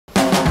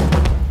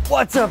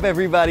What's up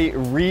everybody?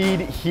 Reed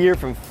here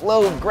from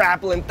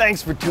FloGrappling.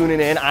 Thanks for tuning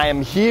in. I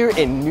am here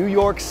in New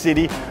York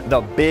City,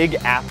 the Big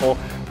Apple,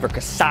 for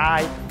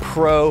KASAI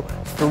Pro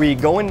 3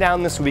 going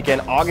down this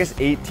weekend, August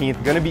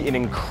 18th. Gonna be an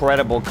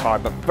incredible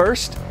card. But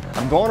first,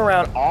 I'm going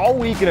around all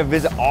week, gonna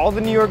visit all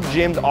the New York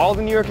gyms, all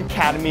the New York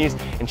academies,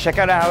 and check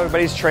out how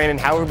everybody's training,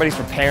 how everybody's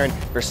preparing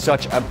for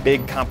such a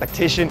big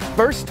competition.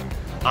 First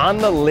on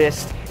the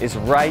list is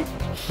right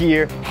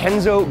here,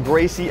 Renzo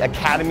Gracie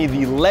Academy,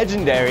 the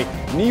legendary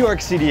New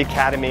York City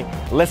Academy.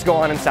 Let's go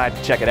on inside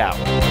to check it out.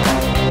 Here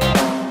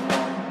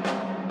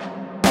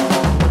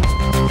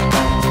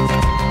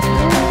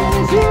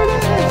it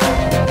is.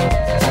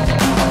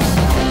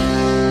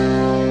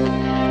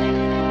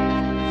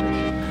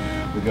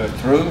 We go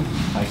through,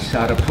 I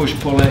start a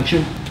push-pull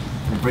action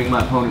and bring my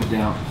opponent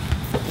down.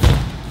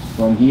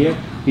 From here,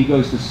 he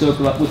goes to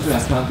circle up with me, I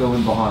can't go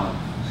in behind.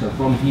 So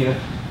from here,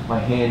 my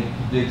hand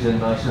digs in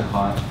nice and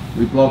high.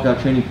 We block our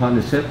training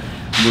partner's hip,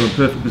 and we're in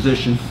perfect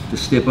position to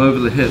step over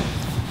the hip,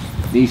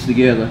 knees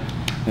together,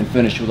 and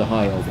finish with a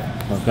high elbow.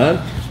 Okay?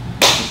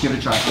 Let's give it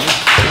a try.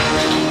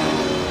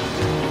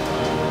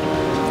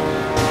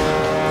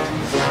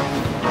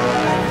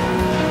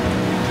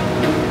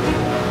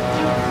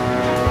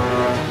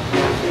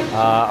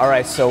 All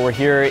right, so we're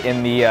here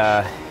in the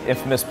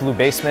infamous blue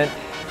basement.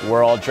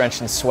 We're all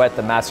drenched in sweat,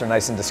 the mats are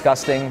nice and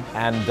disgusting.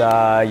 And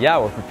yeah,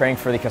 we're preparing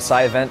for the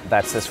KASAI event.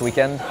 That's this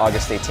weekend,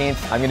 August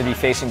 18th. I'm gonna be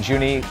facing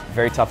Junie,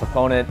 very tough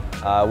opponent.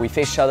 We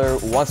faced each other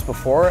once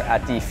before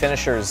at the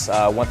finishers,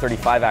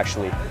 135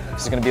 actually.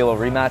 This is gonna be a little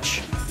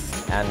rematch,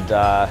 and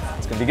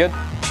it's gonna be good.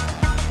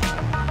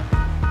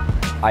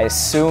 I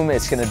assume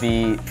it's gonna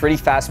be pretty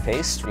fast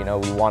paced. You know,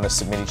 we wanna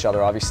submit each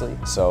other, obviously.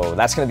 So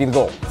that's gonna be the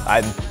goal.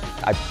 I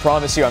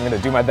promise you I'm gonna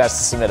do my best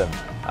to submit him.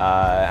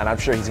 And I'm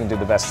sure he's gonna do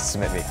the best to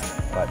submit me,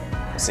 but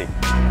we'll see.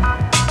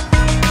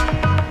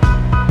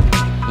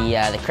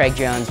 The Craig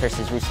Jones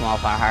versus Ruslan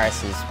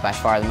Palhares is by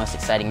far the most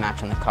exciting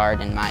match on the card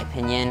in my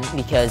opinion,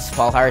 because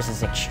Palhares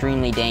is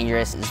extremely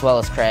dangerous as well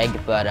as Craig,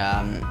 but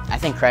I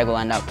think Craig will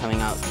end up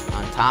coming out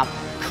on top.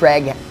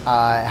 Craig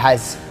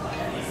has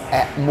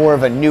more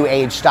of a new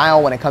age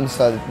style when it comes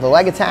to the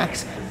leg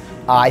attacks.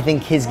 I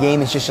think his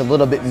game is just a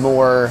little bit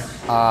more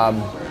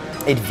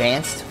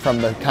advanced from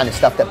the kind of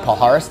stuff that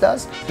Palhares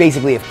does.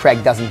 Basically, if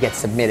Craig doesn't get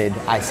submitted,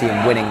 I see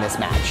him winning this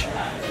match.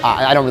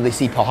 I don't really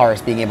see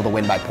Palhares being able to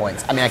win by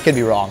points. I mean, I could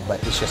be wrong,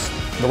 but it's just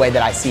the way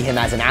that I see him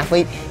as an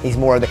athlete. He's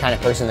more the kind of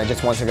person that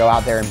just wants to go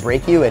out there and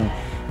break you, and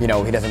you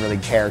know, he doesn't really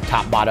care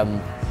top,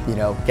 bottom, you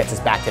know, gets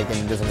his back taken,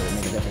 it doesn't really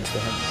make a difference to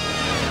him.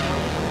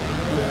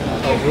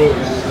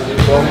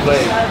 Wrong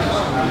leg.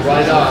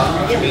 Right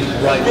arm means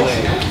right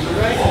leg.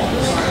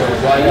 So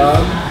right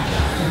arm,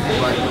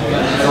 right leg.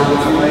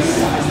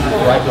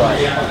 Right.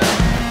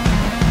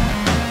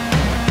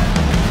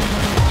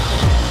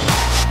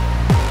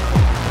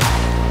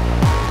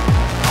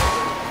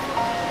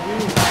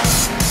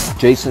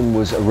 Jason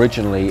was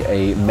originally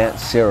a Matt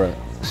Serra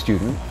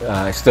student,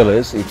 still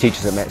is. He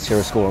teaches at Matt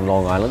Serra School on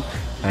Long Island,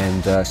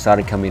 and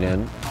started coming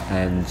in,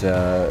 and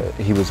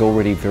he was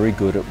already very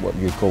good at what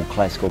you'd call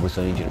classical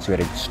Brazilian Jiu-Jitsu. He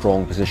had a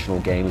strong positional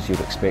game, as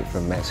you'd expect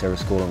from Matt Serra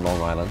School on Long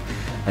Island,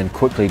 and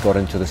quickly got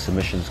into the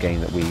submissions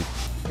game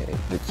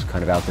it's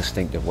kind of our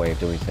distinctive way of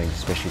doing things,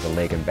 especially the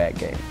leg and back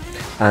game.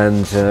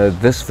 And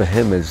this for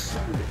him is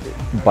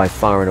by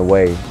far and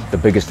away the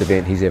biggest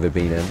event he's ever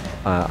been in.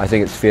 I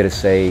think it's fair to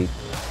say,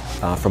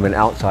 from an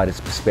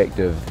outsider's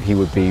perspective, he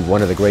would be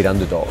one of the great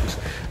underdogs.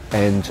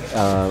 And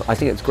I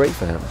think it's great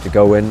for him to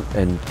go in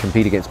and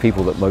compete against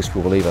people that most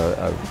people believe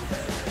are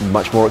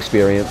much more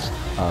experienced,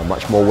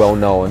 much more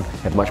well-known,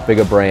 have much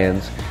bigger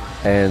brands,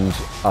 and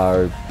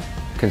are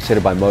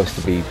considered by most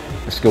to be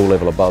a skill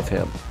level above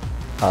him.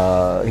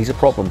 He's a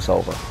problem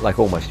solver, like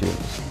all my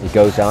students. He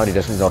goes out,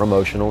 he's not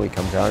emotional, he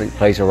comes out, he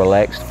plays a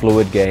relaxed,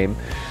 fluid game.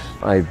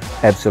 I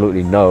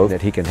absolutely know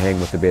that he can hang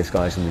with the best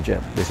guys in the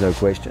gym. There's no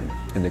question.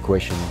 And the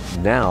question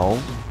now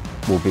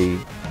will be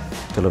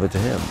delivered to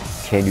him.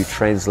 Can you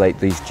translate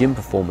these gym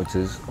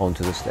performances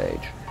onto the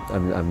stage?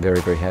 I'm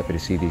very, very happy to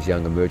see these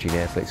young emerging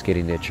athletes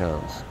getting their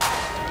chance.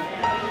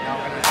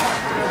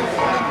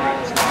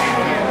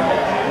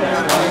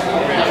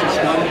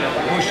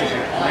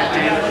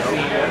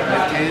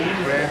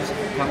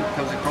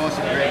 Comes across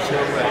and grabs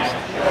her waist.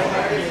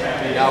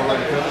 Now we're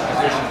in perfect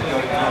position to go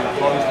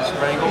close the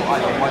strangle,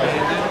 either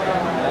one-handed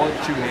or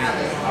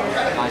two-handed.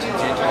 Nice and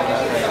gentle on the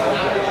strangle.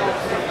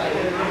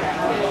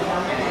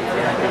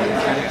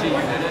 Very good.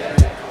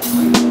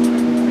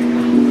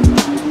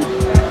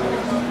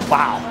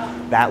 Wow,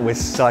 that was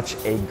such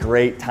a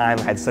great time.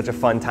 I had such a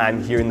fun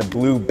time here in the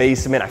blue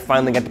basement. I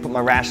finally got to put my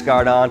rash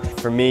guard on.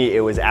 For me,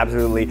 it was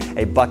absolutely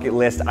a bucket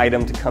list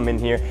item to come in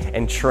here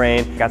and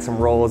train. Got some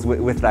rolls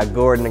with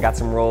Gordon, I got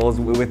some rolls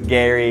with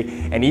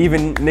Gary, and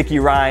even Nicky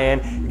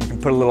Ryan. You can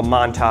put a little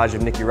montage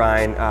of Nicky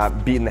Ryan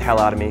beating the hell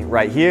out of me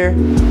right here.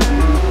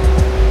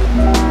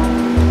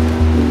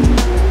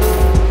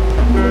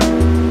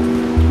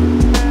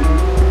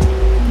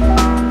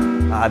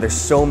 There's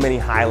so many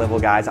high-level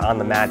guys on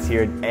the mats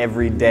here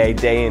every day,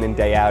 day in and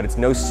day out. It's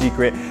no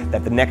secret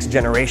that the next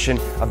generation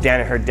of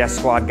Danaher Death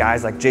Squad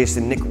guys like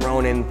Jason, Nick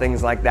Ronan,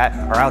 things like that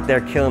are out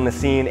there killing the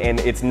scene, and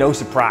it's no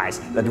surprise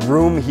that the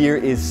room here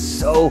is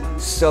so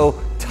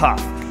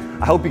tough.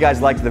 I hope you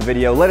guys liked the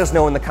video. Let us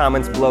know in the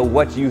comments below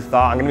what you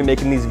thought. I'm gonna be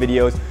making these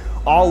videos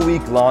all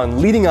week long,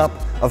 leading up,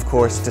 of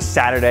course, to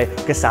Saturday,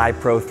 KASAI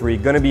Pro 3.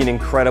 Gonna be an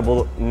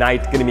incredible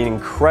night, gonna be an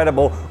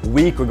incredible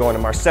week. We're going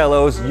to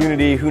Marcelo's,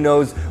 Unity, who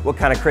knows what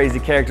kind of crazy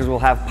characters we'll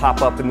have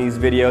pop up in these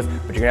videos,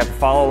 but you're gonna have to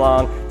follow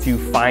along to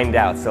find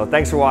out. So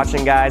thanks for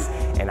watching, guys,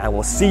 and I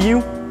will see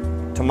you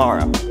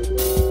tomorrow.